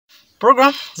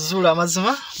Program Zuula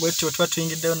Amazima bwetu tuba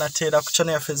tuyingiddeyo nateera ku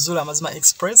channel yaffe Zuula Amazima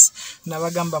Express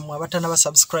nabagamba mu abatana ba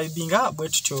subscribinga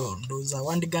bwetu tyo ndoza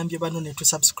wandigambye bano ne tu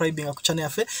subscribinga ku channel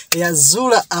yaffe ya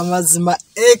Zuula Amazima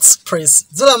Express.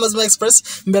 Zuula Amazima Express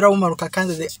mbera umaruka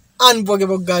kanze the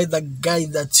unforgettable guy, the guy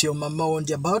that your mama warned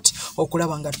you about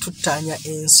okulaba nga tutanya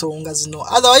ensonga zino.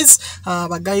 Otherwise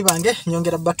bagayi bange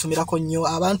nyongera batumirako nnyo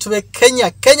abantu be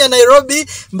Kenya Nairobi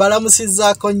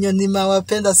mbalamusizako nnyo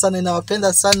nimawapenda sana na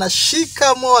wapenda sana.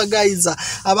 Shikamoo guys,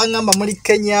 abangamba muri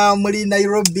Kenya, muri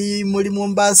Nairobi, muri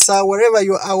Mombasa, wherever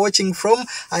you are watching from.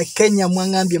 Kenya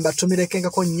mwangambye mbatumireke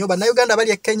ngako nnyo. Bana Uganda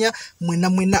bali Kenya mwena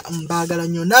mbagala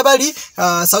nnyo. Nabali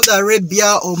Saudi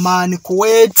Arabia, Oman,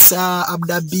 Kuwait, Abu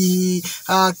Dhabi,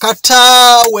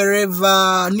 Qatar,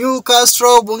 wherever,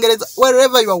 Newcastle, Bungereza,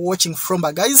 wherever you are watching from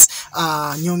guys,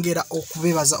 nyongera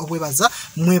okubebaza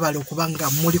mwebale okubanga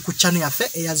muri ku channel yaffe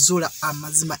eya Zuula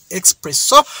Amazima Express.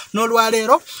 So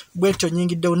nolwalero bwetyo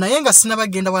nyingiddewo naye nga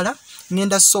sinabagenda wala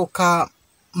ngenda soka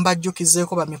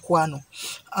mbajjukizeko ba mikwano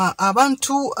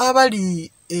abantu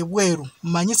abali ebweru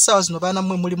manyi sawa zino bana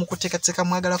mwe muri mukutekateka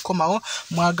mwagala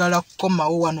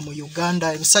komawo wano mu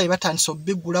Uganda ebisayi batandise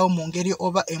obigulawo mu ngeri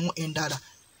oba emu endala.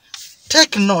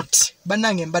 Take note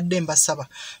banange mbadde mbasaba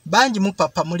bangi mu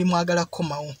papa muri mwagala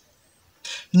komawo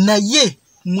naye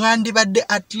mwandibadde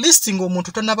at least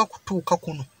ng'omuntu tonaba kutuuka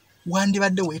kuno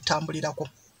wandibadde weetambulirako.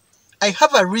 I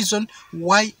have a reason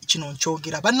why kino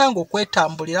nkyogera banange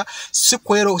okwetambulira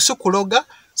sikuloga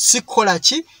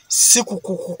sikolaki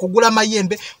sikugula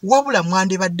mayembe wabula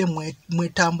mwandibadde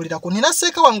mwetambulirako. Nina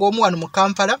seeka wange omu wano mu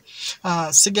Kampala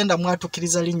sigenda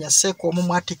mwatukiriza linnya seeka omu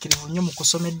mwatikirivu nnyo mu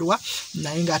kusomeddwa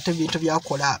naye ng'ate bintu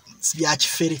byakola bya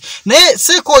kifere naye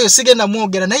seeka oyo sigenda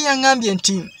mwogera naye yaŋŋambye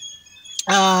nti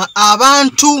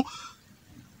abantu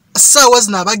saawa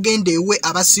zino abagenda ewe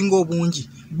abasinga obungi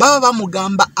baba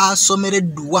bamugamba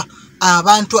asomereddwa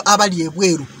abantu abali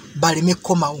ebweru baleme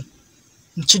komawo.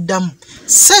 Nkiddamu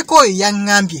seeko oyo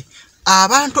yaŋŋambye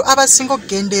abantu abasinga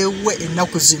okugenda ewe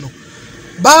ennaku zino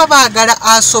baba baagala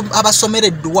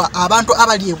abasomereddwa abantu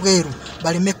abali ebweru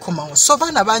baleme komawo. So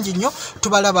baana bangi nnyo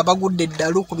tubalaba bagudde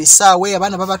eddalu ku bisaawe,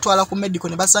 abaana babatwala ku medical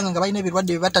ne basanga nga balina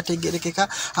ebirwadde bye batategerekeka,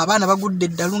 abaana bagudde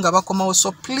eddalu nga bakomawo.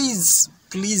 So please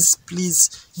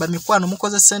bamikwano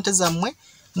mukoze ssente zammwe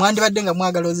mwandibadde nga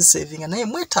mwagala ozisavinga naye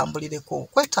mwetambulireko.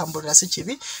 Kwetambulira si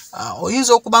kibi.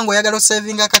 Oyinza okuba nga oyagala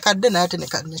osavinga akakadde naye ate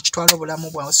nekitwala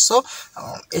obulamu bwawe. So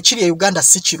ekiri e Uganda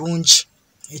si kirungi.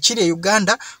 Ekiri e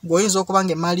Uganda gwoyinza okuba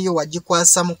nga emaali yo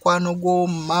wagikwasa mukwano gwo,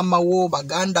 mama wo,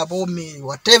 baganda bo,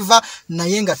 whatever,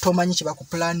 naye nga tomanyi kye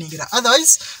bakuplaningira.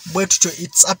 Otherwise bwetutyo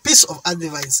it's a piece of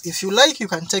advice. If you like you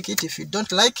can take it, if you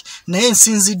don't like naye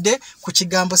nsinzidde ku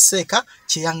kigambo seeka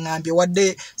kye yaŋŋambye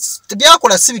wadde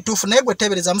byakola si bituufu naye gwe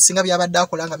teebereza musinga byabadde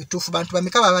akola nga bituufu. Bantu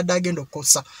bameka babadde agenda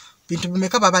okukosa, bintu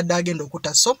bimeka babadde agenda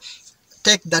okuta. So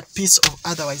take that piece of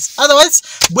otherwise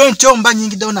bwentyo mba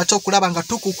nyingiddewo nate okulaba nga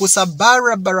tukukusa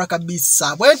barabara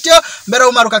kabisa. Bwentyo mbera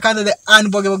umaruka kanze the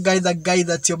unforgettable guy, the guy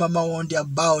that your mama warned you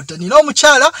about. Nina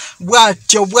omukyala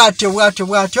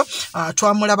bwatyo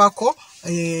twamulabako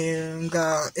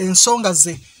nga ensonga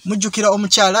ze mujjukira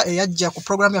omukyala eyajja ku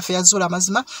program yaffe ya Zuula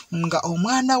Amazima nga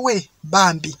omwana we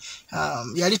bambi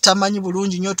yali tamanyi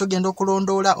bulungi nnyo tugenda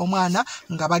okulondoola omwana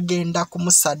nga bagenda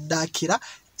kumusaddaakira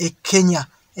e Kenya.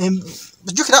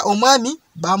 Jukira omwami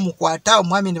bamukwata,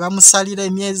 omwami ne bamusalira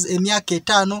emyaka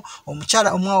 5,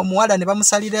 omukyala omuwala ne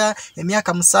bamusalira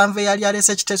emyaka 7 yali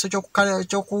alese ekiteeso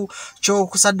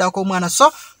ky'okusaddaako omwana.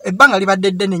 So ebbanga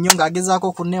libadde ddene nnyo ng'agezaako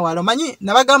okunneewala. Omanyi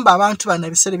nabagamba abantu bano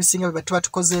ebiseera ebisinga bye tuba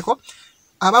tukozeeko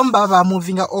abamu baba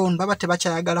moving on baba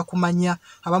tebakyayagala kumanya,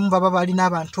 abamu baba balina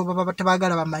abantu baba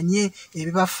tebaagala bamanye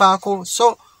ebibafaako.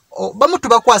 So bamu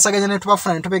tubakwasaganya ne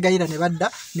tubafuna ne tubegayira ne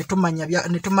badda ne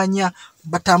tumanya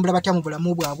batambula batya mu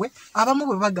bulamu bwabwe. Abamu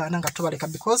bwe bagaana nga tubaleka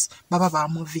because baba ba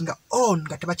moving on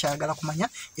nga tebakyayagala kumanya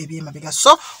ebyemabega.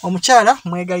 So omukyala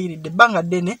mwegayiridde ebbanga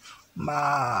ddene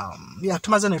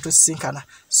tumaze ne tusisinkana.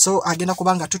 So agenda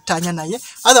kubanga tutanya naye.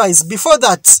 Otherwise before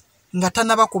that nga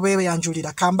tanaba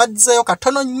kubeeyanjulira kambadzeyo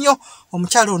katono nnyo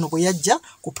omukyala ono bwe yajja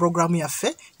ku programu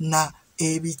yaffe na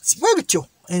ebityo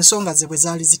ensonga ze bwe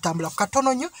zaali zitambula ku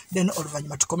katono nnyo then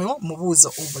oluvannyuma tukomewo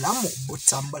mubuuzo obulamu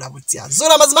butambula butya.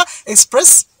 Zuula Amazima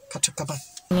Express katukaba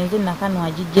nze nakano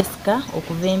aji Jessica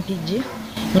okuva empigi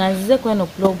nga nzize kweno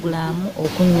programu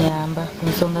okunyamba ku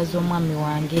nsonga z'omwami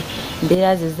wange.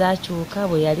 Mbeera ze zaakyuka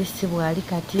bwe yali si bwali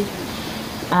kati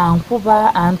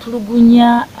ankuba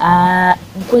antulugunya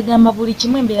kwegamba buli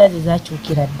kimu embeera ze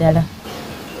zaakyukira ddala.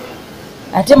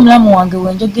 Ate mulamu wange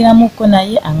wenjogeramuko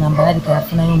naye angamba alabika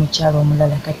yafunayo omukyalo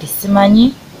omulala kati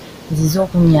simanyi nzize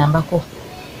okunyambako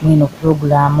mweno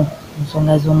programu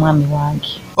nsonga z'omwami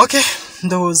wange. Okay,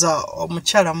 ndowooza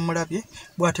omukyala mumulabye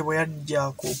bw'ate bwe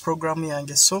yajja ku programu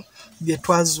yange, so bye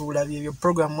twazuula byebyo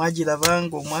programu mwagiraba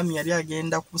ng'omwami yali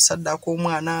agenda kusaddaako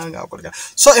omwana ng'akolera,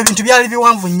 so ebintu byali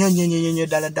biwanvu nnyo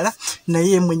ddala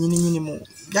naye mwennyini mu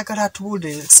njagala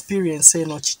atubuulire experience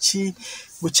eno kiki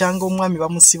bukyanga omwami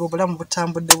bamusiba obulamu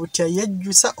butambudde butya,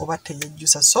 yejjusa oba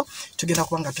teyejjusa, so tugenda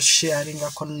kuba nga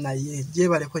tusharingako naye.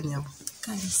 Gyebaleko nnyabo.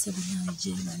 Kale sebo nawe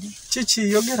gyebale.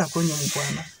 Kiki yogerako nnyo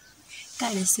mukwana?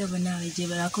 Kale sebo nawe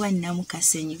gyebale kuba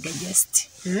nnamukasenyiga just.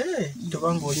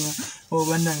 Tobanga oli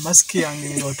obanna mask yange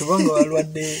ero tobanga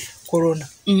walwadde corona.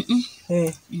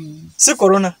 Si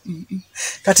corona.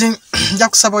 Kati nja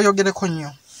kusaba oyogereko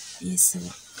nnyo. Yes.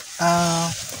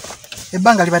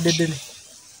 Ebbanga libadde ddene.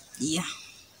 Yeah.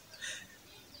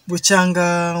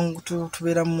 Bukyanga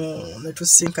tubeera mu ne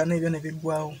tusinkana ebyo ne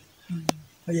biggwawo.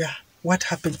 Yeah. What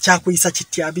happened? Kyakuyisa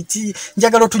kitya biti?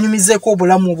 Njagala otunyumizeeko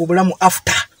obulamu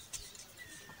after.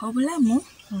 Obulamu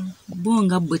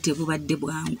bonga bwe tebubadde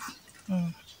bwangu.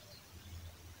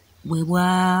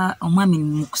 Bwebwa omwami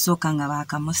mu kusooka nga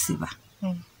baakamusiba.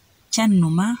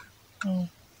 Kyannuma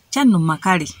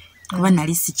kale kuba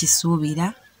nali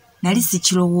sikisuubira, nali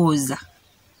sikirowooza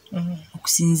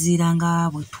okusinziira nga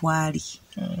bwe twali.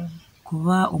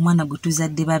 Kuba omwana gwe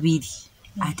tuzadde babiri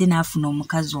ate n'afuna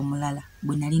omukazi omulala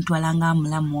bwe nali ntwalanga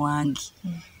mulamu wange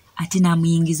ate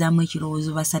n'amuyingizaamu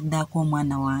ekirowoozo basaddaako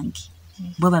omwana wange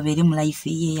bwe babeere mu life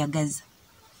eyeyagaza.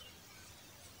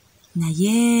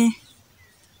 Naye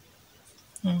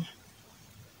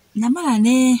namala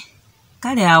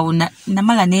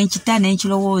n'enkita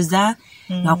n'enkirowooza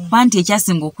nga kuba nti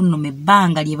ekyasinga okunnuma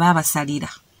ebbanga lye baabasalira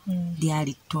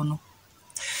lyali ttono.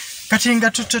 Kati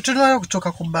nga tunala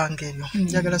okutuuka ku bbanga eryo,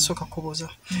 njagala sooka kubuuza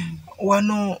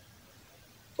wano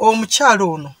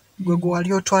omukyalo ono gwe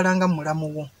wali otwalanga mulamu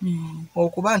wo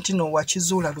okuba nti no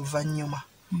wakizuula luvannyuma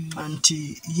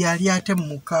nti yali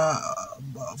atemmuka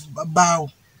bbaawo,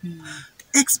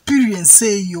 experience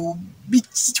eyo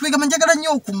kikwegamba njagala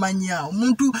nnyo okumanya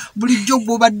omuntu bulijjo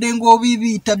gw'obadde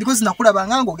ng'obibiita because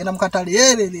nakulabanga ng'ogenda mu katale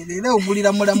ererere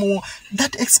ogulira mulamu wo,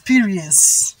 that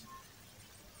experience.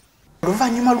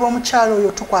 Oluvannyuma lw'omukyalo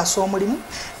oyo tukwasa omulimu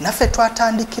naffe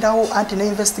twatandikirawo anti ne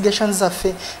investigations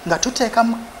zaffe nga tuteeka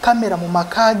kamera mu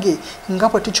maka ge nga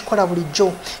bwe tukikola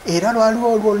bulijjo, era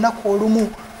lwaliwo olunaku olumu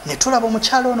ne tulaba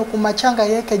omukyalo ono ku makya nga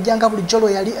yeekejja nga bulijjo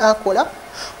lwe yali akola.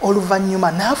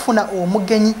 Oluvannyuma n'afuna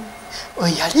omugenyi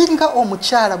yali nga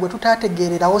omukyala gwe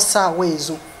tutaategeererawo ssaawa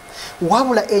ezo,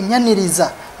 wabula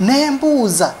ennyaniriza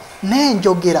n'embuuza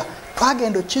n'enjogera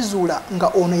twagenda okizuula nga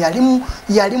ono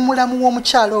yali mulamu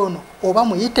w'omukyalo ono oba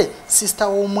muyite sisita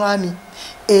w'omwami,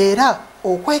 era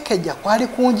okwekejja kwali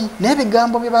kungi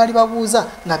n'ebigambo bye baali babuuza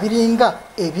nga biringa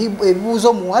ebibuuzo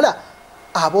omuwala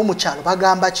ab'omukyalo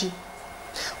bagamba ki.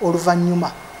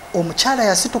 Oluvannyuma omukyala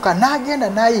yasituka n'agenda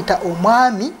n'ayita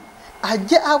omwami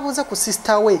ajje abuuze ku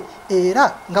sisita we era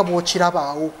nga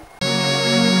bw'okirabaawo.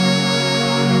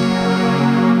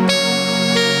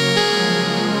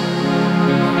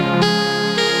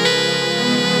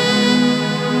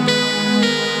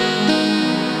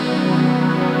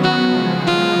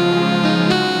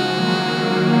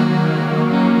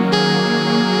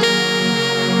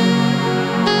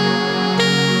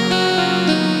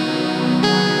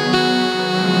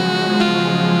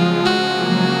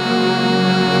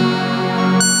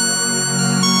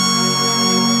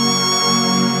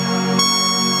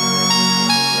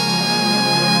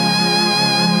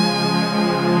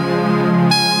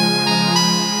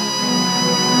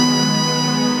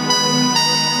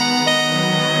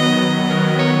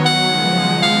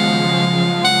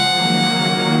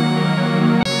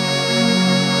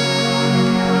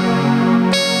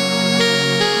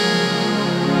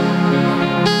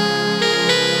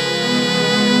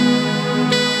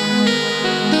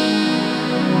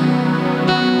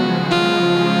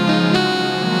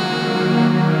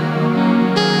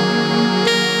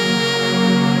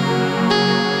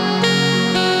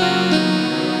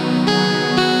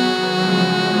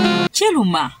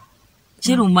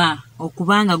 Kiruma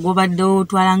okubanga gobadde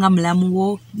otwalanga mulamu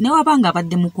wo newabanga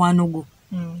abadde mukwano gwo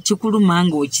kikuluma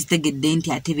nga okitegedde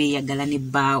nti ate beeyagala ne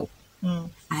bbaawo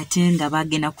ate nga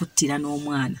bagenda kuttira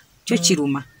n'omwana kyo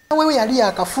kiruma. Wewe yali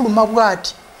yakafuluma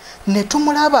bw'ati ne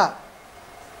tumulaba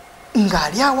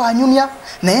ng'ali awo anyumya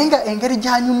naye nga engeri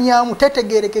gy'anyumyamu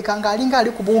tetegeerekeka ng'alinga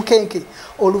ali ku bunkenke.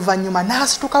 Oluvannyuma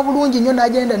n'asituka bulungi nnyo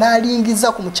n'agenda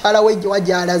n'alingiza ku mukyala we gye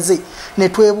wagyalaze ne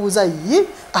twebuuza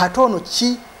ate ono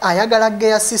ki ayagala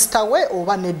geya sisita we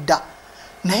oba nedda.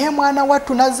 naye mwana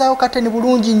wattu nazaawo kateni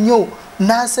bulungi nnyo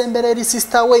n'asembera eri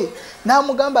sister we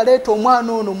n'amugamba leeta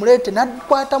omwana ono muleete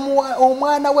n'akwata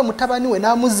omwana we mutabani we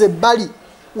n'amuzza ebbali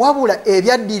wabula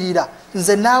ebyaddirira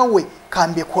nze naawe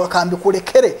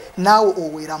kambikulekere naawe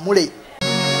oweeramule.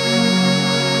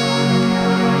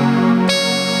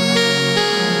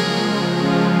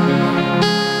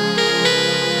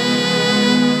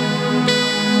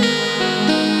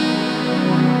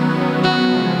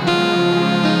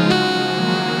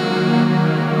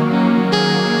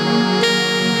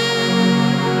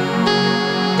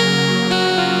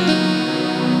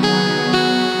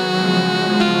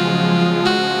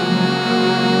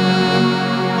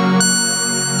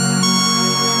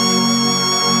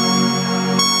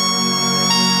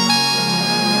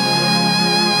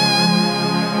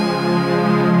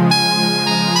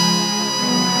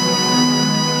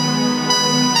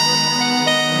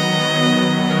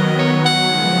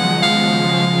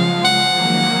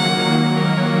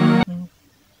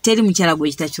 Teri mukyala gwe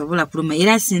kitakyobula kuluma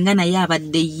era singa naye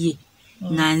abadde ye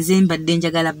nga nze mbadde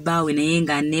njagala bbaawe naye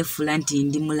nga neefula nti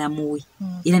ndi mulamu we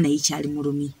era naye kyali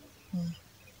mulumi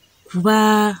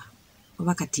kuba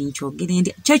oba kati nkyogere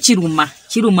ndi kyo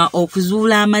kiruma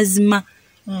okuzuula amazima.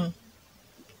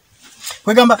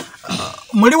 Wegamba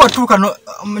muli watuuka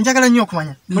njagala nnyo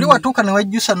okumanya muli watuuka ne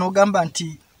wajjusa n'ogamba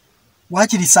nti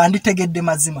waakiri sanditegedde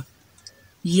mazima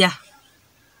ya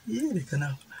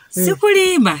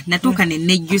sikulimba natuuka ne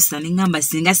nejjusa neŋŋamba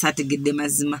singa saategedde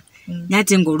mazima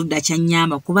nate ng'oludda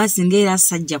kyannyamba kuba singa era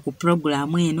sajja ku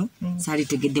purogulaamu eno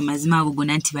saalitegedde mazima abo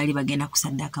gonna nti baali bagenda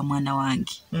kusaddaaka mwana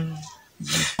wange.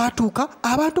 Batuuka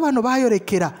abantu bano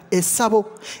baayolekera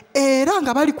essabo era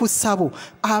nga bali ku ssabo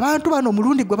abantu bano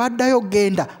omulundi gwe baddayo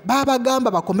genda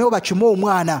baabagamba bakomewo bakimu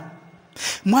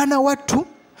mwana wattu.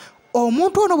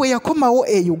 Omuntu ono bwe yakomawo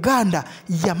e Uganda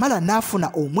yamala n'afuna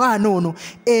omwana ono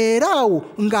era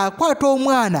awo ng'akwata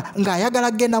omwana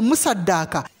ng'ayagala genda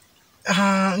musaddaaka.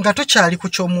 Nga tokyali ku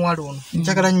ky'omuwala ono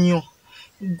njagala nnyo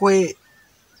gwe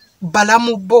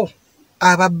balamu bo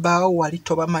ababbaawo wali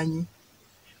tobamanyi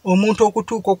omuntu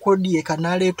okutuuka okwodieka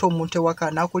n'aleeta omuntu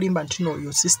ewaka n'akulimba nti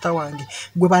n'oyo sisita wange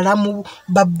gwe balamu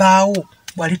babbaawo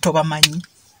wali tobamanyi.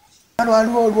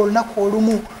 Waliwo olunaku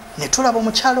olumu ne tulaba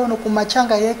omukyala ono ku makya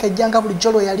nga yeekejjanga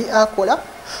bulijjo lwe yali akola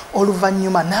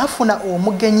oluvannyuma n'afuna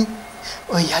omugenyi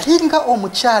yalinga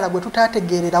omukyala gwe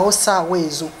tutaategeererawo ssaawa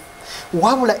ezo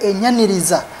wabula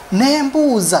enyaniriza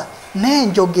n'embuuza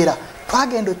n'enjogera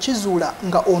twagenda okizuula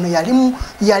nga ono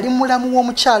yali mulamu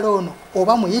w'omukyala ono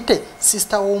oba muyite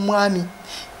sisita w'omwami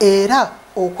era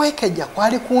okwekejja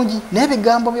kwali kungi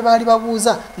n'ebigambo bye baali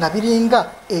babuuza nga biringa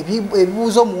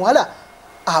ebibuuzo omuwala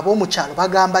ab'omukyalo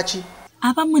bagamba ki.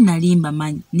 Abamu nalimba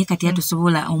manyi ne kati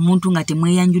atusobola omuntu nga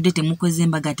temweyanjudde temukoze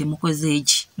embaga temukoze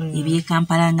eki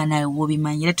ebyekampala nga nawe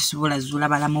wobimanyi era tusobola zuula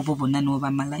balamu bo bonna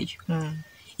n'obamalayo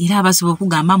era abasobola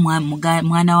okugamba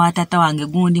mwana wa tata wange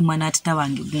gundi mwana wa tata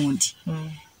wange gundi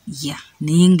ya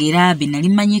naye ng'era be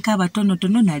nalimanyika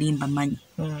abatonotono nalimba manyi.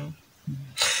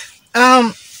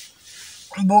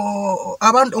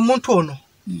 Omuntu ono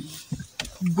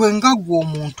gwe nga gwe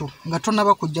omuntu nga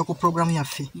tonaba kujja ku programu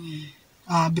yaffe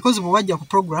because bwe wajja ku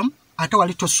program ate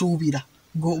wali tosuubira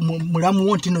mulamu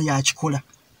wo ntino yakikola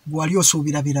gwe wali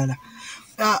osuubira birala.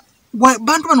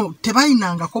 Bantu bano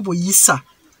tebayinangako buyisa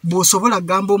bw'osobola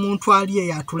gamba omuntu ali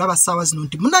eyo atulaba ssaawa zino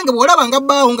nti munange bw'olaba nga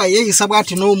bbaawo nga yeeyisa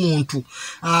bw'ati n'omuntu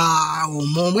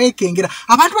omwekengera.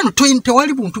 Abantu bano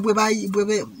tewali buntu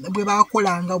bwe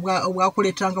baakolanga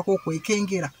obwakuleeterangako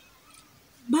okwekengera.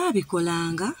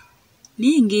 Baabikolanga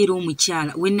naye ng'era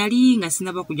omukyala we nali nga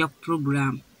sinaba kujja ku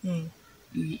purogulaamu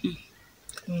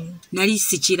nali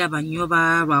sikiraba nnyo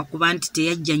lwakuba nti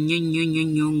teyajja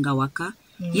nnyo nga waka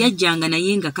yajjanga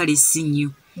naye nga kale si nnyo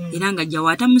era nga jja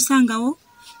waatamusangawo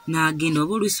n'agenda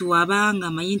oba oluusi waabanga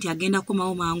amanyi nti agenda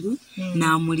kukomawo mangu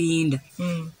n'amulinda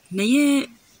naye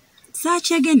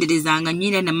saakyegenderezanga nnyo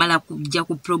era namala kujja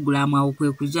ku purogulaamu awo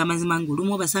kwe kuzwa amazima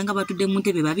ng'olumu obasanga batudde mu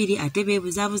ntebe babiri ate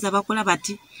beebuzaabuza bakola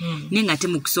bati naye nga ate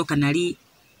mu kusooka nali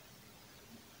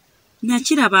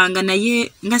nakirabanga naye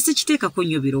nga sikiteekako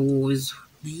nnyo birowoozo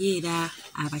naye era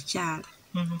abakyala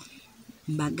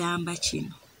mbagamba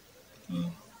kino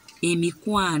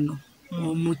emikwano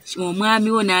omwami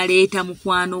wo n'aleeta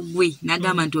mukwano gwe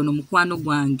n'agamba nti ono mukwano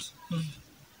gwange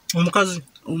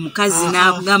omukazi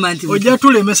n'agamba nti ojja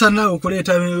tulemesa naawe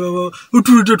okuleeta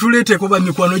tuleeteeko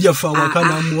bamikwano gyaffe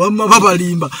awakanamu wamma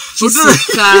babalimba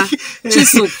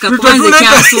kisukka kubanze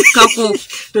kyasukkako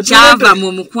kyava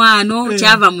mu mukwano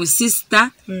kyava mu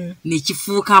sisita ne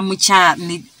kifuuka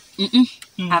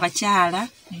abakyala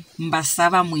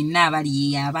mbasaba mwenna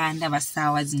abali abanda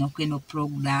basaawa zino kweno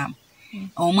purogulaamu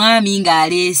omwami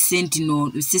ng'aleese nti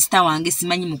no sister wange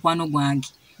simanyi mukwano gwange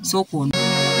sooka ono.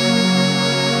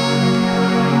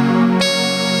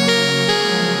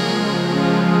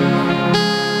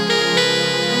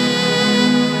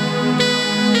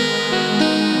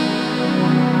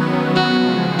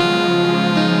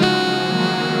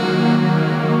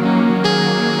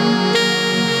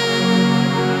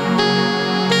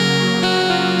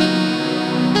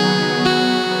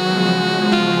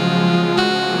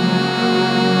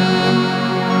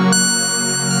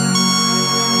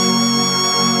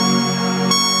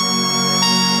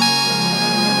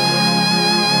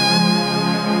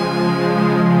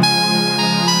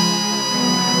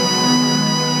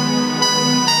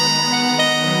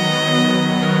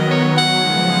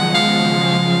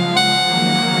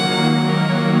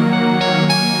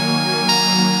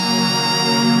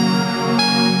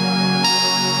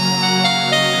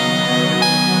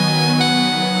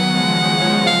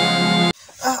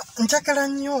 Njagala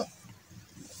nnyo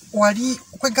wali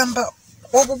kwegamba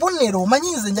obubonero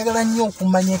omanyize njagala nnyo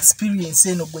okumanya experience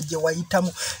eno gwe gye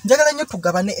wayitamu njagala nnyo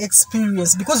tugabane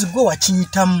experience because gwe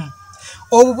wakiyitamu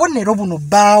obubonero buno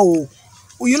bbaawo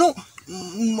you know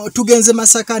tugenze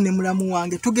Masaka ne mulamu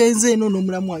wange tugenze eno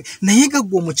n'omulamu wange naye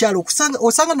gaggwa omukyalo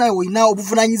osanga naye olina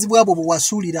obuvunanyizibwa bwo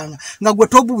bwasuuliranga nga gwe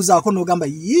tobuuzaako n'ogamba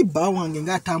yibba wange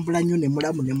ng'atambula nnyo ne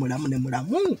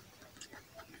mulamu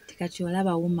tikati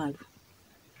olaba wumalu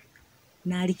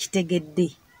naali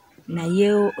kitegedde naye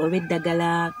oba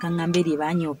eddagala kaŋŋambe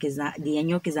lye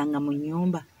yanyokezanga mu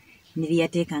nnyumba ne lye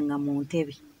yateekanga mu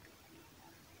ntebe.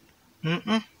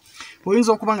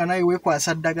 Oyinza okuba nga naye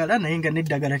weekwasa ddagala naye nga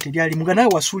n'eddagala teryalimu nga naye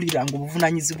wasuuliranga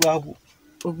obuvunanyizibwa bwo.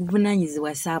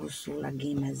 Obuvunanyizibwa saabusuula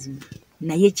g'emazima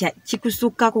naye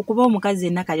kikusukkako kuba omukazi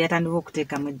yenna kali atandika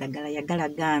okuteekamu eddagala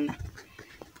yagalagaana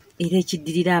era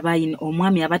ekiddirira abaayina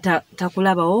omwami aba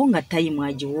takulabawo nga tayimu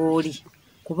agiwooli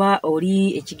kuba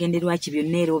oli ekigenderwa ki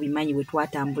byonna era obimanyi bwe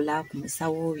twatambula ku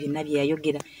musawo byonna bye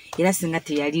yayogera era singa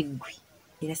teyali ggwe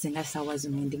era singa ssaawa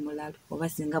zino ndi mulalo oba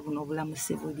singa buno obulamu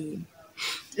si buliimu.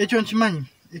 Ekyo nkimanyi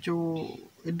ekyo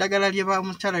eddagala lye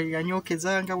bamukyala lye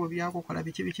yanyokeza nga bwe byakukola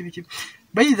biki.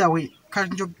 By the way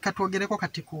katwogereko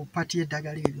kati ku pati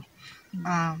y'eddagala eryo.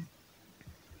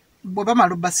 Bwe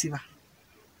bamala obbasiba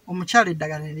omukyala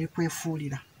eddagala ne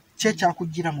likwefuulira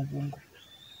kyekyakugira mu bwongo.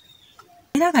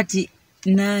 Era kati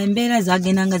na embeera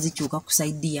zagendanga zikyuka ku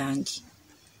sayidi yange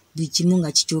buli kimu nga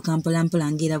kikyuka mpolampola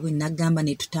ng'era bwe nagamba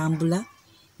ne tutambula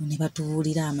ne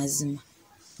batubuulira amazima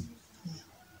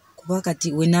kuba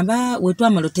kati we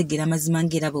twamala otegeera amazima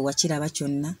ng'era bwe wakiraba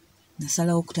kyonna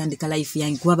nasalawo okutandika life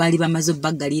yange kuba baali bamaze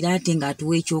obbaggalira ate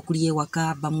ng'atuwa ekyokulya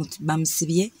ewaka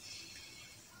bamusibye.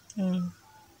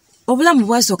 Obulamu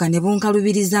bwasooka ne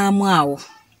bunkalubirizaamu awo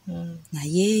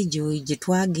naye gye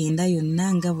twagenda yonna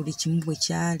nga buli kimu bwe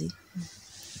kyali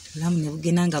obulamu ne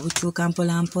bugenda nga bukyuka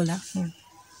mpolampola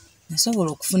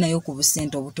nasobola okufunayo ku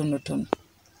busente obutonotono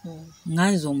nga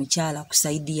nze omukyala ku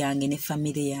sayidi yange ne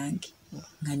famire yange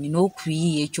nga nina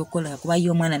okuyiiya ekyokukola kuba ye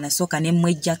omwana nasooka ne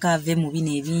mmwejjako ave mu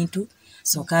bino ebintu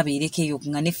sooka abeereko eyo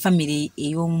nga ne famire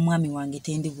ey'omwami wange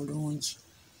tendi bulungi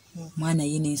mwana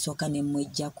ye nensooka ne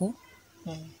mmwejjako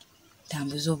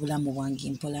tambuza obulamu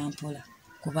bwange mpolampola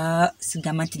kuba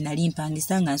sigamba nti nali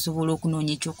mpangisa nga nsobola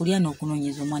okunoonya ekyokulya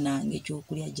n'okunoonyeza omwana wange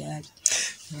ekyokulya gyali.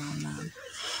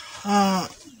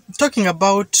 Talking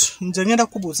about nze ngenda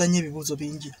kubuuza nnyo ebibuuzo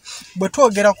bingi bwe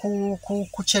twogera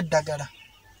ku kyeddagala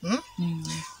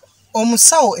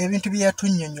omusawo ebintu bye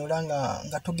yatunnyonnyola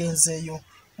nga tugenzeeyo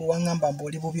owaŋŋamba mbu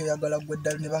oli bubi oyagala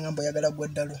gweddalo ne baŋŋamba oyagala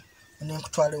gweddalo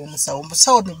nenkutwala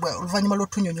omusawo oluvannyuma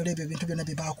lw'otunnyonnyola ebyo ebintu byonna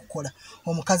bye baakukola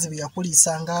omukazi bwe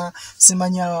yakuliisanga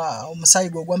simanya omusaayi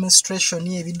gwe ogwa menstruation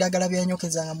ebiddagala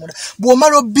byanyokezanga munda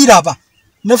bw'omala obbiraba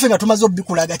naffe nga tumaze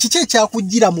obbikulaga kiki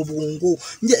ekyakugira mu bwongo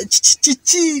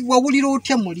kiki wawulira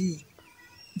otya muli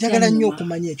njagala nnyo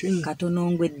okumanya ekyo katono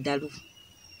ngw'eddalu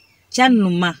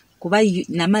kyannuma kuba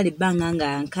namala ebbanga nga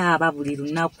nkaaba buli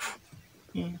lunaku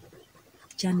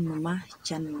kyannuma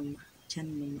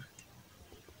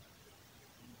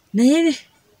naye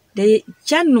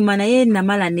kyannuma naye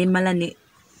namala nemala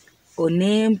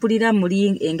nempulira muli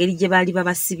engeri gye baali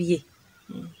babasibye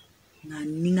nga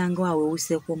ninganga waawe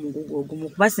owuseeko omugugu ogumu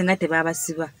kuba singa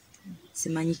tebaabasiba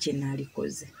simanyi kye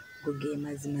naalikoze goge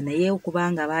mazima naye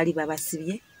okubanga baali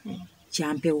babasibye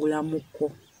kyampewulamukko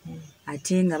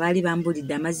ate nga baali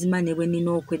bambulidde amazima ne bwe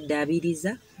nina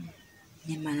okweddaabiriza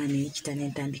nemala nekita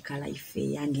nentandika life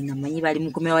eyange nga manyi bali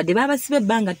mukomera wadde babasiba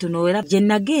ebbanga tono era gye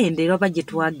nagenda era oba gye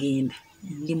twagenda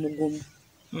ndi mugumu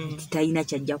talina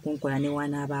kyajja kunkola ne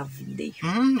wana abavudeyo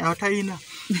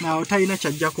awo talina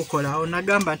kyajja kukola awo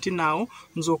nagamba nti naawo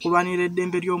nze okulwanira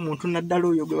eddembe ly'omuntu naddala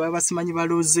oyo gwe baba basimanyi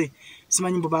baloze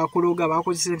simanyi bwe bakuloga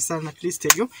bakozesa emisana at least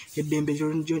eryo eddembe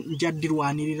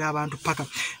njaddirwanirira abantu paka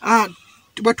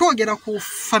bwe twogera ku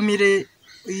famire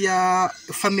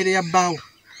ya bbaawo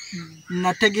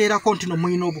nategeerako nti no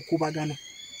muyina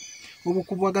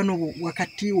obukubagano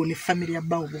wakati wo ne famire ya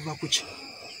bbaawo buva ku ki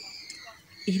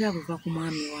era buva ku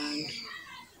mwami wange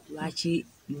lwaki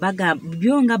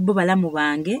byo nga bo balamu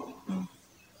bange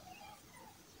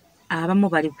abamu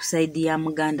bali ku saidi ya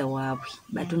muganda waabwe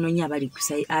batunonya bali ku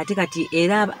saidi ate kati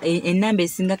era ennamba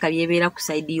esinga kabi ebeera ku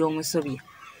saidi y'omusobya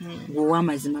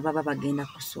gw'ow'amazima baba bagenda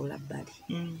kusuula bbali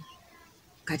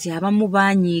kati abamu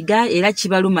banyiiga era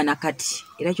kibaluma nakati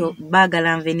era kyo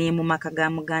baagala nve ne mu maka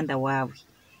ga muganda waabwe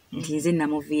nti nze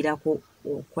namuviirako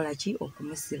okukola ki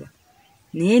okumusiba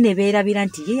naye ne beerabira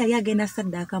nti ye yali agenda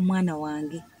saddaaka mwana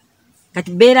wange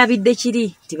kati beerabidde kiri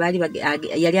nti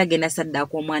yali agenda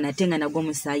saddaaka omwana ate nga nagwo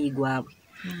omusaayi gwabwe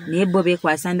naye bo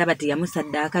beekwasa ndaba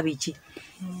teyamusaddaaka biki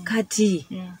kati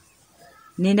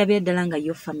nendabira ddala nga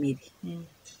yo famire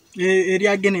eri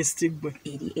against gwe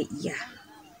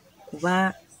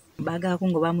kuba baagaako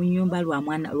nga bamunyumba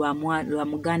lwa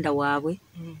muganda waabwe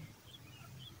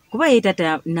kuba ye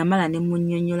tata namala ne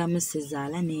munnyonnyola mu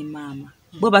Sezaala ne maama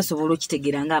bo basobola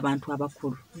okitegeera ng'abantu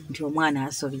abakulu nti omwana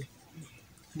asobye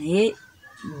naye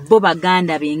bo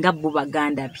baganda be nga bo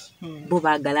baganda be bo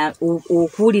baagala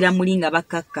okuwulira muli nga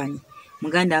bakkakkanye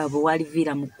muganda waabwe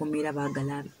waliviira mu kkomera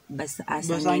baagala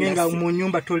basange nga mu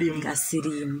nnyumba tolimu nga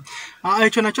siriimu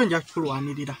ekyo nakyo nja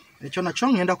kukulwanirira ekyo nakyo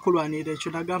ngenda kukulwanirira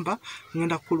ekyo nagamba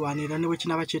ngenda kukulwanirira ne bwe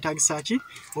kinaba kyetaagisa ki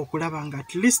okulaba nga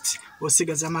at least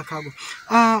osigaza amaka go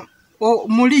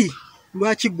muli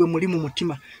lwaki gwe muli mu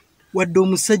mutima wadde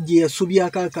omusajja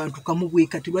yasobyako akantu kamu bwe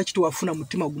kati lwaki tewafuna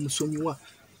mutima gumusonyiwa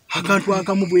akantu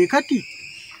akamu bwe kati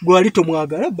gwali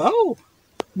tomwagala bawo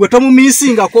gwe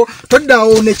tomumiisingako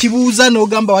toddaawo ne kibuuza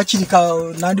n'ogamba wakirika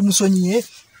nandi musonyiye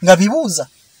nga bibuuza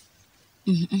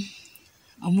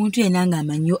omuntu yenna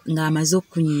ng'amaze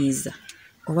okunyiiza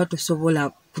oba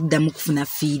tosobola kuddamu kufuna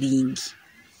feeling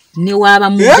ne waaba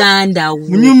muganda wo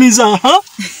munyumiza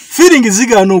feeling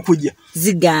zigaana okujja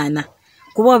zigaana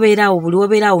kuba obeeraawo buli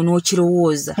obeeraawo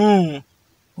n'okirowooza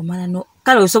omala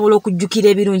kale osobola okujjukira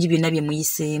ebirungi byonna bye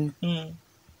muyiseemu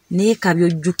naye kabi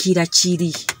ojjukira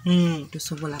kiri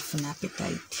tosobola funa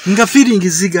appetite nga feeling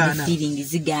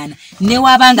zigaana ne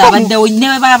wabanga abaddewo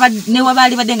ne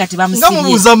wabaali badde nga tebamusibye nga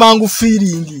mubuuza mangu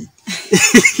feeling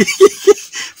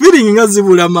nga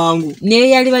zibula mangu naye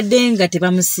yali badde nga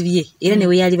tebamusibye era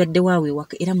newe yali badde waawe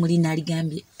ewaka era muli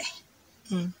naaligambye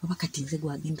oba kati nze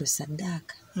gwagenda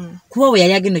osaddaaka kuba we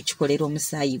yali agenda okukikolera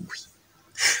omusaayi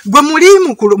gwe muli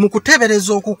mu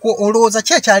kuteebereza okukwo olowooza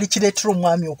ki ekyali kireetera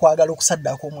omwami okwagala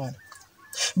okusaddaaka omwana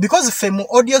because ffe mu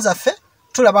audio zaffe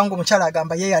tulaba nga omukyala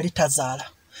agamba ye yali tazaala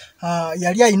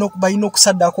yali balina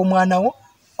okusaddaaka omwana wo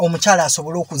omukyala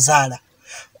asobole okuzaala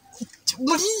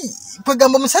muli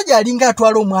kwegamba omusajja alinga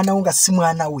atwala omwana wo nga si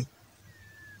mwana we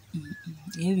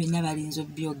ebyo byonna balinza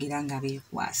obyogera nga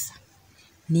beekwasa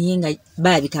naye nga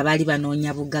balabika baali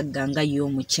banoonya bugagga nga ye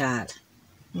omukyala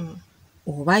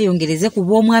oba ayongereze ku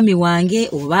bw'omwami wange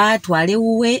oba atwale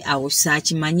wuwe awo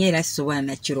saakimanye era sisobola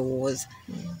nakirowooza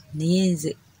naye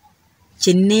nze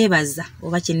kyenneebaza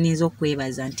oba kyenninza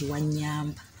okwebaza nti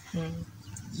wannyamba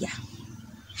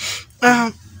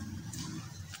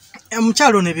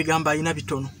omukyalo n'ebigambo alina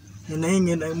bitono naye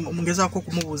ngezaako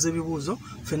okumubuuza ebibuuzo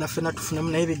fena tufunemu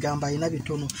naye ebigambo alina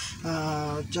bitono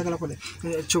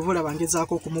kyova olaba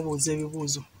ngezaako okumubuuza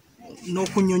ebibuuzo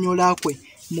n'okunnyonnyola kwe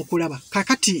mu kulaba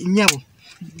kakati nnyabo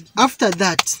after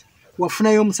that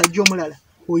wafunayo omusajja omulala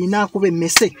olina akuba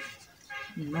emmese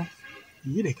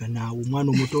yireka naawe omwana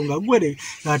omuto nga gwe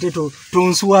ate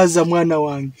tonsuwaza mwana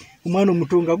wange omwana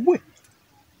omuto nga gwe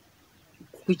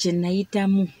ku kye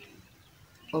nayitamu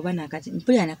oba nakati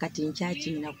mpulira nakati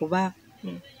nkyakimina kuba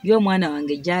y'omwana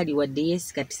wange gyali wadde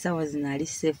yesi kati sawa zino ali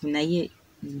seefu naye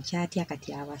nkyatya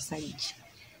kati abasajja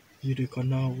yireka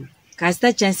naawe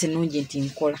kasita chance ennungi nti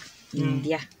nkola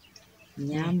ndya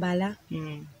nyambala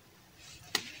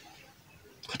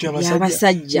kati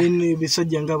abasajja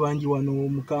ebisajja nga bangi wano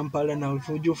mu Kampala nawe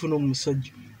ojja ofuna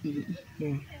omusajja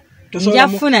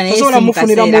njafuna naye tosobola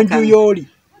mufunira mu nju y'oli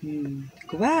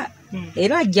kuba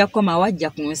era ajja kukoma wajja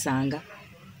kunsanga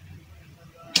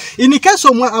in case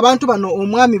abantu bano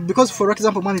omwami because for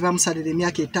example omwami bamusalira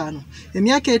emyaka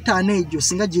 5 egyo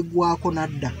singa giggwako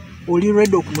nadda oli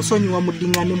ready okumusonyiwa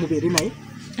muddingane mubeere naye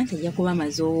ate ajja kuba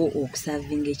amaze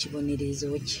okusavinga ekibonerezo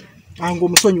kye anga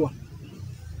omusonyiwa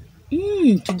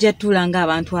tujja tuula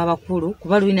ng'abantu abakulu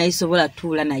kuba luli naye sobola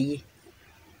tuula naye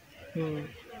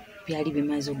byali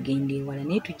bimaze okugenda ewala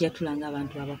naye tujja tuula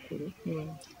ng'abantu abakulu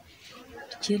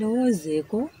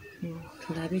tukirowoozeeko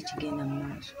tulabe ekigenda mu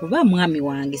maaso kuba mwami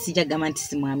wange sijja gamba nti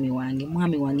si mwami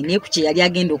wange naye ku kye yali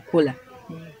agenda okukola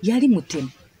yali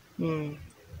mutemu.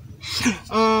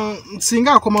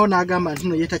 Singa akomawo n'agamba nti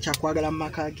no ye takyakwagala mu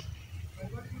maka ge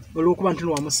olw'okuba nti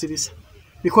no wamusirisa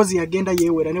because yagenda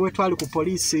yeewera ne bwe twali ku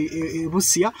poliisi e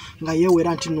Busia nga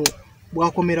yeewera nti no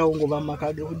bwakomerawo ng'oba mu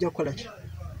maka ge ojja kukola ki?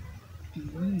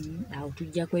 Awo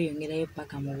tujja kweyongerayo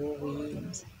paka mu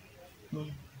bw'obuyinza.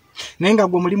 Naye nga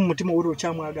gwe muli mu mutima owuli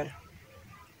okyamwagala?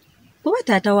 Kuba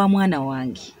taata wa mwana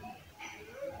wange.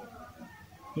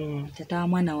 Taata wa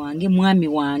mwana wange, mwami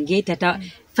wange, taata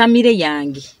famire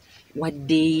yange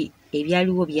wadde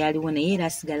byaliwo naye era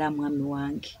asigala mwami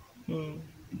wange.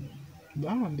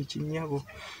 Bambi kinyabo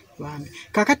bambi.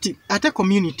 Kakati ate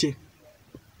community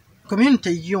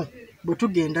yo bwe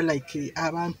tugenda like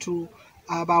abantu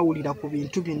abawulira ku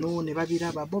bintu bino ne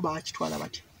babiraba bo bakitwala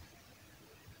bati?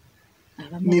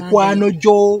 Mikwano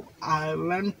gyo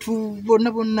abantu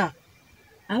bonna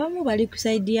abamu bali ku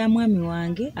saidi ya mwami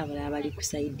wange abalala bali ku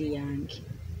saidi yange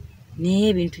naye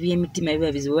ebintu by'emitima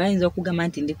biba bizibu. Bayinza okugamba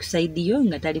nti ndi ku saidi yo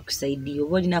nga tali ku saidi yo,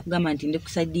 oba olina kugamba nti ndi ku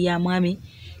saidi ya mwami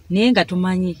naye nga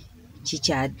tumanyi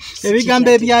kikyali ebigambo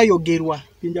ebyayogerwa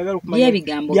njagala okumanya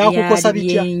ebigambo byakukosa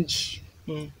bitya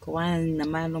kuba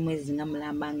namala n'omwezi nga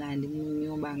mulamba nga ndi mu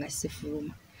nnyumba nga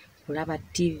sifuluma kulaba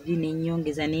TV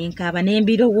n'ennyongeza n'enkaaba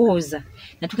n'embirowooza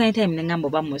natukanye time nengamba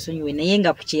oba musonyiwe naye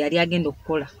nga ku kye yali agenda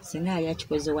okukola singa yali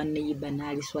akikoze wa neyiba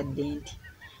n'aliswadde nti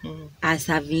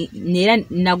asavi neera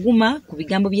naguma ku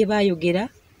bigambo bye baayogera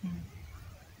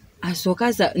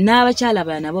asookaza n'abakyala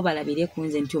bala nabo balabire ku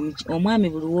nze nti omwami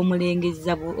buli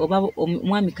w'omulengeza oba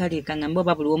omwami kaleeka nga mbe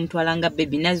oba buli w'omutwala nga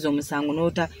bebi nazza omusango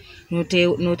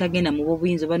n'otagenda mu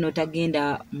bw'obuyinza oba n'otagenda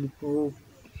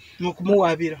mu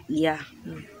kumuwaabira.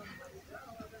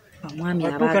 Omwami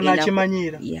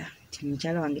abagendakimanyiira ti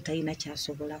mukyala wange talina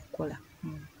kyasobola kukola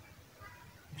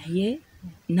naye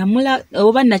namula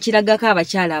oba nakiragako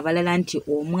abakyala abalala nti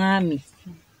omwami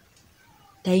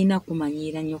talina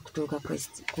kumanyiira nnyo okutuuka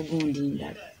ku gundi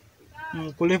ndala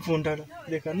kulevu ndala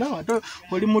leka naawe ate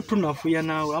oli mutunafuya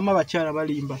naawe ama abakyala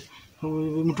balimba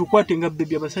mutukwate nga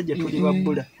bebi abasajja tuli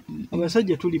babbula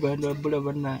abasajja tuli babbula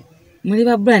bannaawe muli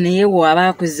babbula naye bw'aba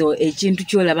akoze ekintu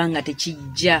ky'olaba nga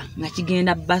tekijja nga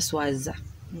kigenda baswaza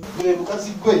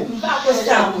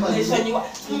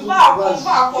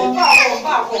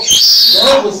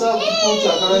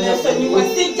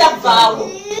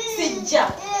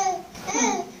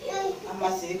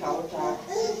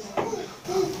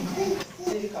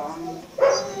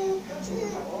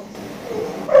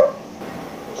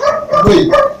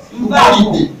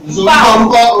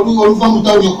oluva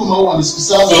mutawuni okumawo wange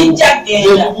sikusanga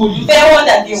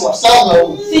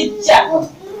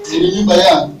enyumba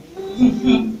yange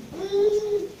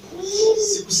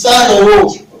sikusangawo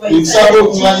ebisaga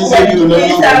okumanyiza ebiro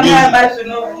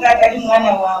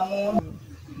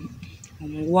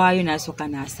omuwaayo n'asooka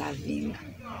n'asaavinga.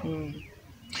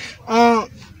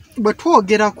 Bwe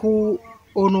twogera ku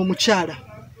ono omukyala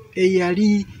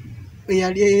eyali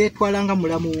yeetwalanga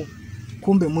mulamu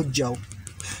kumbe mujjawo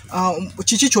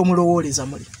kiki kyomulowooleza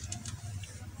muli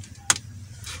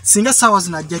singa saawa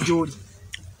zino ajja gy'oli?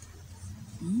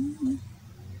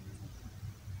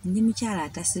 Ndi mukyala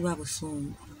atasiba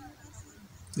busungu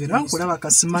era nkulaba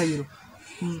kasimayiro.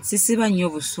 Sisiba nnyo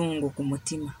busungu ku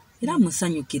mutima era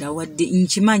musanyukira wadde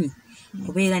nkimanyi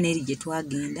kubeera n'eri gye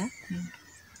twagenda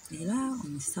era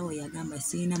omusawo yagamba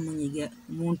sirina munyiga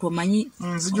muntu omanyi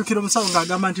nzijukira omusawo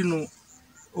ng'agamba nti no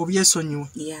obyesonyiwe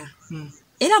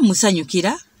era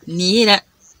musanyukira naye era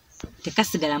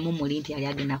tekasigalamu muli nti yali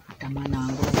agenda kutta mwana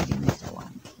wange owalimeza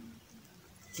wange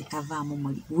tekavaamu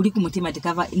muli uli ku mutima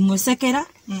tekava musekera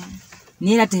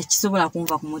naye era tekisobola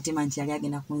kunva ku mutima nti yali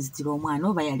agenda kunzitira omwana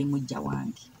oba yali mujja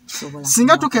wange.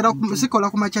 Singa tukera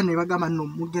sikola ku makya ne bagamba no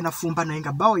mugenda fumba naye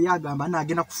nga bawo yagamba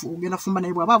nagenda kugenda fumba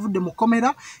naye bwaba avudde mu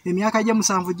komera emyaka gye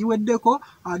 7 giweddeko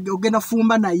ogenda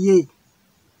fumba naye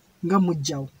nga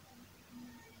mujjawo.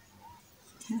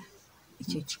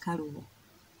 Ekyo kikalubo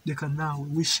leka naawe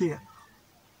wishare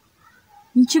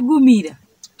nkigumira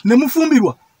ne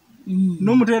mufumbirwa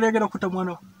n'omuteregera kuta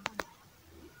mwana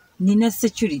nina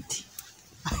security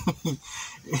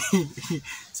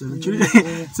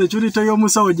security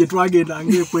y'omusawo gye twagenda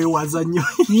ng'ekwewaza nnyo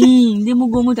ndi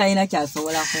mugumu talina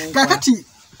kyasobola kunkola. Kakati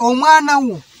omwana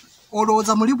wo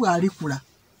olowooza muli bw'alikula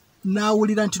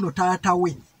n'awulira nti no taata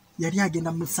we yali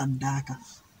agenda mu saddaaka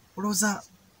olowooza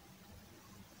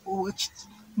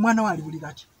mwana we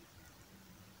aliwulira ki?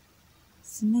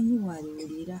 simanyi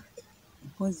waliwulira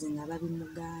mpozi nga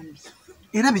babimugambye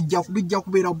era bijja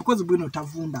kubeera bukozi bwino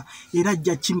tavunda era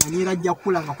ajja kimanya era ajja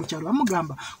kulanga ku kyalo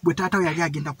bamugamba bwe taata we yali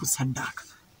agenda kusaddaaka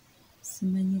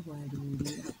simanyi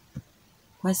waliwulira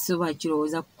kwasoba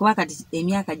kirowooza kuba kati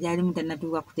emyaka gyalimu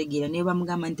tannatuuka kutegeera naye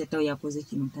bamugamba nti taata we yakoze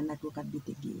kino tannatuuka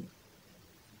bitegeera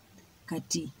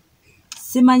kati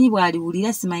simanyi bwaliwulira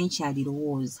simanyi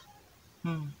kyalirowooza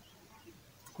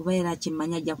kuba era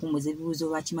kimanya ajja kumuza ebibuuzo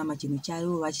lwaki maama kino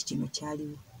kyaliwo lwaki kino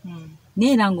kyaliwo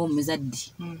naye era ng'omuzadde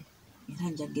era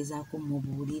njagezaako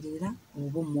mubuulirira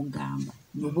oba omugamba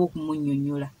oba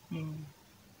okumunnyonnyola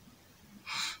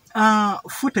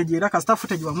footage era kasita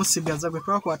footage wamusigaza gwe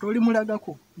twakwata oli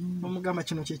mulagako omugamba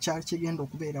kino kyekyali kigenda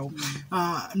okubeerawo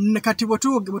kati bwe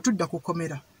tudda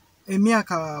kukomera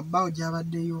emyaka bawo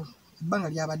gyabaddeyo ebbanga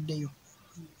lyabaddeyo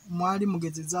mwali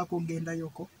mugezezaako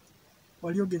ogendayoko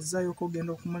wali ogezezaayoko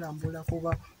ogenda okumulambulako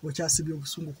oba okyasibye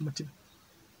obusungu ku mutima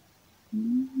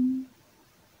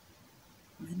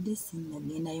badde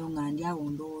sinnagendayo nga ndi awo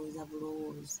ndowooza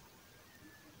bulowooza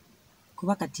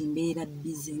kuba kati mbeera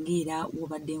bizi ngaera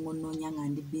wobadde ngonoonya nga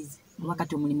ndi bizi kuba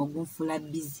kati omulimu gunfuula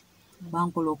bizi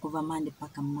bankola okuva mande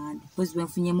paka mande pozi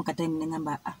bwenfunyemu katayimu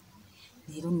nengamba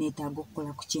leero neetaaga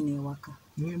okukola ku kino ewaka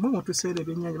mwe mutuseera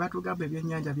ebyennyanja batugamba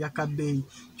ebyennyanja byakabbeeyi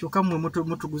kyokka mmwe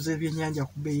mutuguza ebyennyanja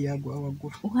ku bbeeyi yagwa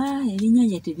waggulu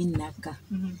ebyennyanja tebinnaka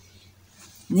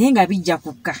naye nga bijja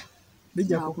kukka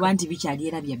kuba nti bikyali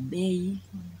era bya bbeeyi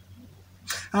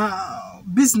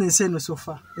bizinesi eno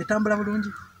sofa etambula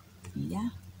bulungi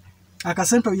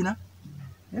akasente oyina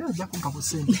era ojja kumpa ku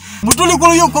ssente mutuli ku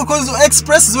Yukokozo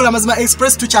Express Zuula Amazima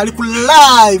Express tukyali ku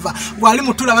live gwali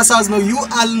mutula basawazima you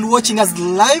are watching us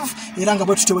live era nga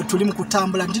bwe tutyo tuli mu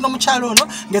kutambula ndino mukyalo ono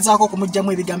ngezaako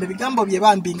okumugjamu ebigambo bye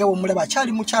bambi nga womulaba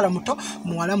akyali mukyala muto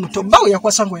muwala muto bawe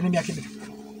yakwasa ngo n'emyaka ebiri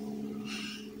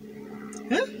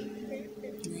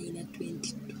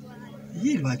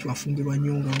ye lwaki wafumbirwa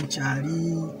nnyo nga mukyali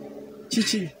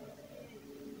kiki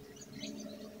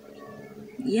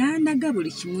yandaga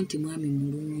buli kimu nti mwami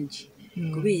mulungi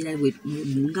kubeera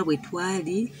nga bwe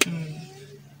twali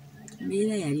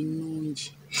mbeera yali nnungi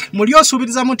muli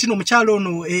osuubirizamu nti omukyalo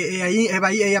ono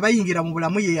eyabayingira mu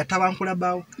bulamu ye yatabankula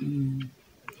baawo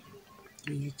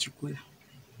eyakikola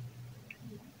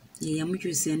ye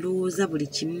yamukyusa endowooza buli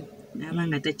kimu naaba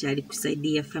nga takyali ku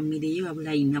saidi ya famire ye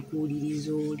wabula ayina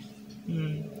kuwuliriza oli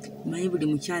manyi buli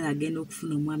mukyala agenda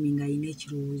okufuna omwami ng'alina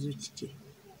ekirowoozo kike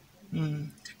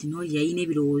kati n'oli yalina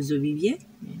ebirowoozo bibye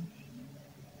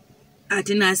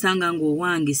ate n'asanga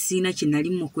ng'owange siina kye nali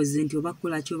mukoze nti oba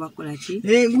kola ki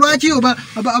lwaki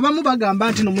abamu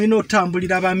bagamba nti nomulina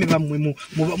otambulira abaami bammwe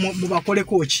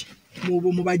mubakoleko ki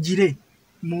mubagire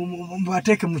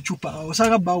mubateeke mu cupa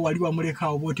osanga bawo wali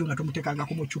wamulekaawo bwotyo nga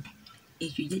tomuteekangako mu cupa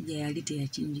ekyo jjajja yali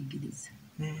teyakinjigiriza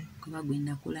kuba gwe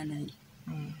nakola naye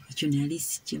ekyo nali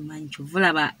sikimanyi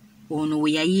kyovulaba ono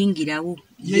we yayingirawo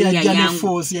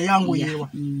yayanguyeewa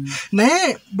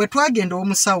naye bwe twagenda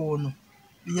omusawo ono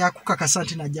yakukakasa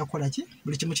nti najja kukola ki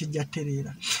buli kimu kijja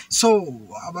ttereera so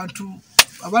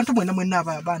abantu mwenna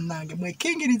bannange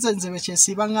mwekingiriza nze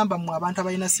bekyesiiba ngamba mmwe abantu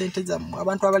abalina ssente zammwe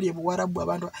abantu abali ebuwarabu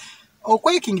abantu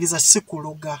okwekingiriza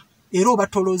sikuloga era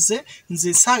obatoloze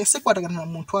nze sikwatagana na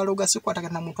muntu aloga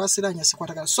sikwatagana na muntu asiranya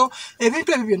sikwatagana so ebintu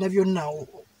ebyo byonna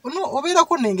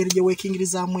obeerako n'engeri gye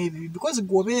weekingirizaamu ebibi because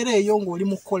gweobeera eyo ng'oli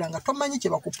mu kukola nga tomanyi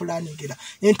kye bakupulaningira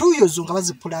entuuyo zo nga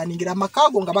bazipulaningira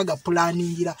amakaago nga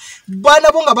bagapulaningira baana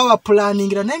bo nga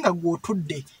babapulaningira naye nga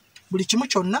gw'otudde buli kimu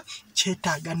kyonna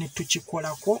kyetaaga ne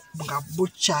tukikolako nga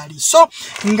bukyali so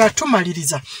nga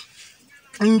tumaliriza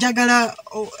njagala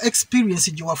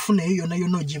experience gye wafuna eyo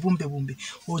yonna ogibumbebumbe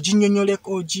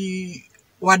oginnyonnyoleko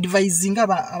advisinga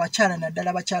abakyala naddala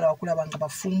abakyala bakulaba nga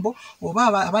bafumbo oba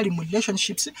abali mu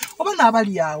relationships oba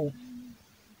n'abali awo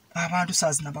abantu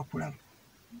saazi nabakulaba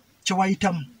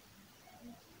kyewayitamu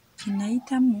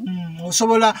kinayitamu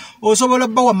osobola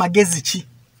bawa magezi ki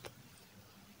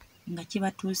nga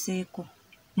kibatuuseeko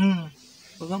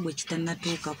oba gwe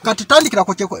kitannatuukako kati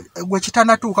tandikirako gwe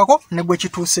kitannatuukako ne gwe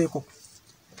kituuseeko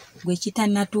gwe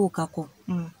kitannatuukako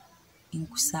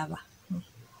nkusaba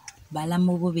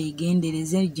balamu bo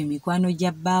beegendereze gye mikwano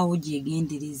gya bbaawo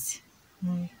gyegendereze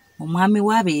omwami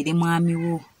wo abeere mwami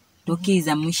wo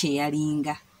tokkiriza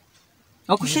musheyalinga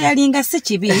okusheyalinga si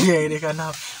kibi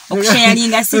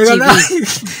okusheyalinga si kibi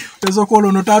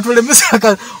ezokolono tatulemesaka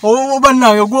oba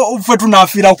nawe ffe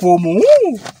tunaafiira kwomu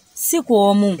si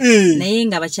kwomu naye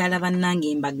nga bakyala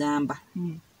bannange mbagamba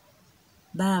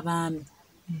baabaami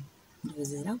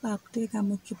ndowooza era baakuteeka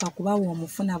mu ccupa kuba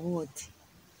woomufuna bwoti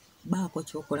baako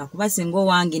kyokola kuba singa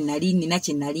owange nina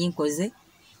kye nali nkoze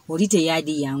oli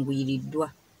teyali yanguyiriddwa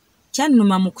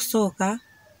kyannuma mu kusooka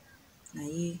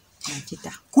naye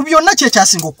nakita ku byonna kye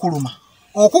kyasinga okukuluma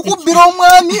okukubbira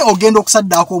omwami ogenda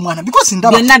okusaddaako omwana because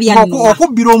ndaba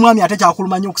okubbira omwami ate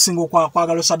kyakuluma nnyo okusinga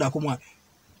okwagala osaddaako omwana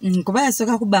kuba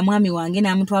yasooka kubba mwami wange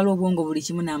n'amutwala obwongo buli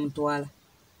kimu n'amutwala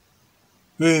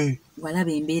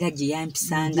walaba embeera gye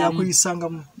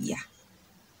yampisangamu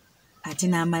ate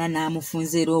n'amala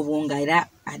n'amufunza era obwongo era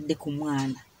adde ku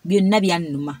mwana byonna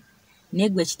byannuma naye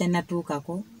gwe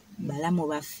kitannatuukako balamu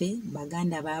baffe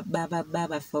baganda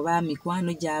baffe oba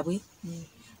mikwano gyabwe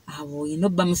abo olina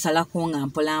obba musalako nga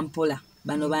mpolampola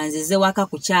bano banzize waka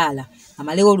kukyala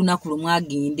amalewo olunaku lumu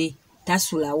agende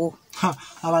tasulawo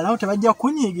abalawo tebajja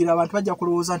kunyiigira abantu bajja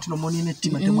kulowooza nti nomunina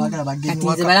ettima temwagala bagende kati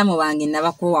nze balamu bange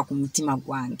nabakoowa ku mutima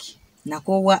gwange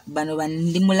nakoowa bano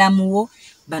bandi mulamuwo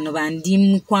bano bandi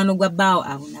mukwano gwa bbaawo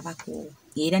abo nabakoowa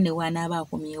era ne wanaaba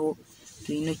akomyewo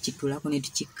tulina okitulako ne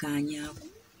tukikkaanyaako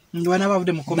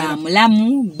bamulamu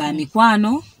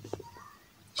bamikwano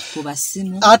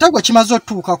kubasimu ate gwe kimaze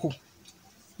otuukako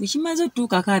bwekimaze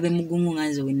otuukako abe mugumu nga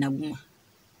nze wenaguma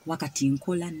kuba kati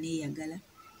nkola neeyagala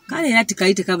kale era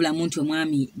tikali tekabulamu nti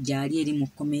omwami gyali eri mu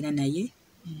kkomera naye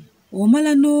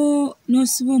omala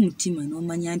n'osiba omutima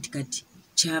n'omanya nti kati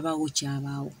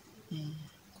kyabaawo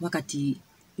kuba kati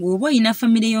bw'oba olina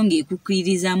famire yo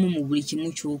ng'ekukkiririzaamu mu buli kimu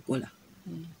ky'okola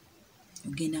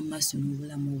ogenda mu maaso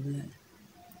n'obulamu obulala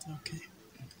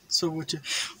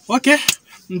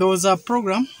ndowooza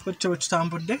program bwe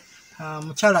tutambudde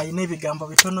mukyala alina ebigambo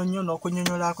bitono nnyo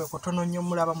n'okunyonyola kwe kutono nnyo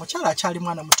mulaba mukyala akyali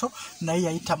mwana muto naye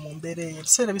yayita mu mbeera eyo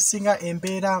ebiseera bisinga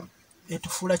embeera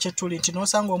etufuula kye tuli nti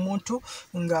n'osanga omuntu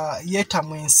nga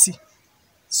yeetamwa ensi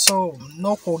so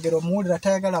n'okwogera omuwulira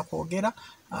tayagala kwogera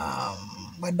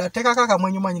wadde ateekako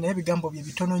akamwenyumwanyi naye ebigambo bye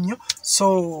bitono nnyo so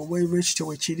bwekityo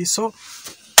wekiri so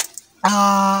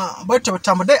bwetyo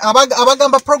butambudde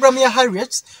abagamba program ya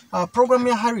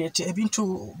Harriet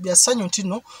ebintu byasanyu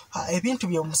ntino ebintu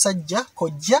by'omusajja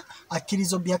kojja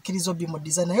akkirizo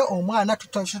bimudiza naye omwana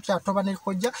tutatoba ne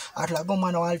kojja atulaga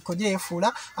omwana wali kojja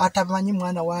yefuula atamanyi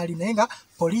mwana wali naye nga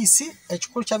poliisi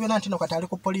ekikulu kya byonna ntino kati ali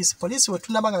ku poliisi we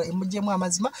tunabanga emugyemu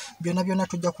amazima byonna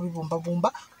tujja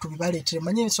kubibumbabumba tubibaleetere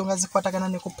manye ensonga zikwatagana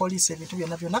ne ku poliisi ebintu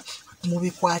byonna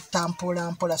mubikwata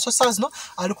mpola so saa zino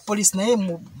ali ku poliisi naye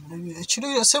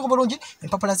ekiro sengo bulungi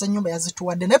empapula z'ennyumba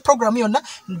yazituwadde naye programu yonna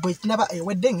bwe naba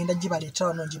ewedde ngenda gibaleetera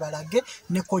wano gibalage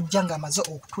ne kojja nga amaze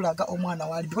okutulaga omwana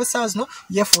wali because saa zino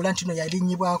yefuula ntino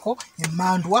yalinyibwako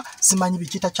emmandwa simanyi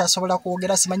bikita kyasobola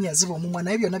kwogera simanyi yaziba omumwa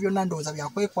naye byonna ndowooza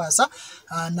byakwekwasa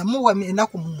namuwa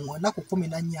enaku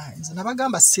 14 nze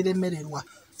nabagamba siremererwa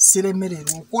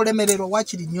okulemererwa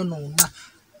wakiri nnyo noona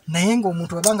naye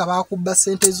ng'omuntu babanga bakubba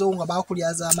ssente zo nga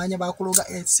bakulyaza amaanya bakuloga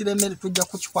siremere tujja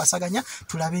kukikwasaganya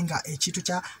tulabe nga ekintu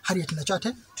kya Harriet nakyo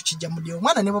ate tukijja mudde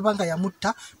omwana ne babanga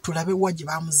yamutta tulabe waje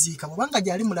bamuziika babanga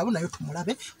gyali mulabu nayo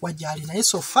tumulabe wajali naye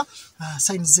sofa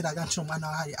sign ziraga nti omwana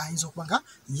wa Harriet ayinza okubanga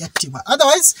yattibwa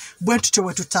otherwise bwentutyo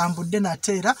bwe tutambudde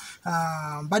nateera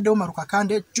mbadde Omaruka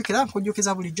Kande jukira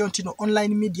nkujjukiza buli Ntino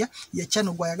online media ya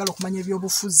channel gwayagala okumanya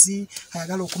ebyobufuzi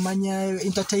ayagala okumanya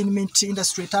entertainment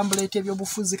industry tambulate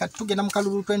ebyobufuzi kati tugenda mu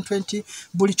kalulu 2020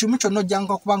 buli kimu kyonna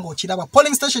ojjanga kubanga okiraba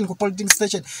polling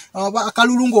station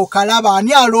akalulu ng'okalaba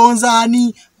ani alonza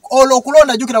ani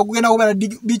okulonda jukira kugenda kubera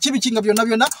biki nga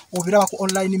byonna obiraba ku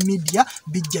online media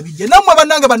bijja namwe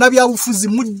bannange bannabyabufuzi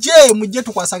mujje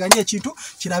tukwasaganya ekintu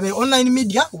kirabe online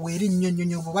media weri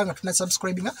nnyo bobanga tuna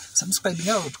subscribing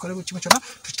tukole kimu kyonna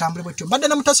tutambule bwetyo mbadde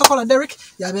na mutasokola Derek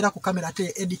yabeera ku kamera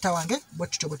ate editor wange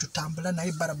bwetyo bwe tutambula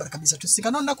naye barabara kabisa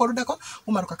tusingana onako oludako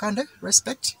Omaruka Kande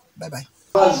respect bye bye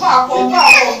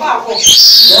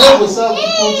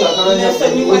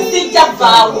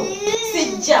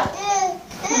sijja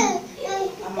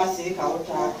amasirika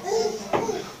wota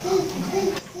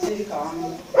sirika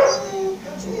wamu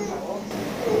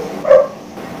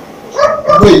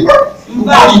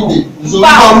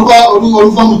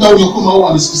oluva mutawuni okumawo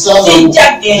wandisikusanga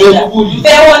sijja genda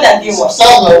mpewo ndadiwa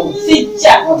sijja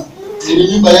sijja eri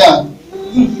nyumba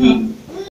yange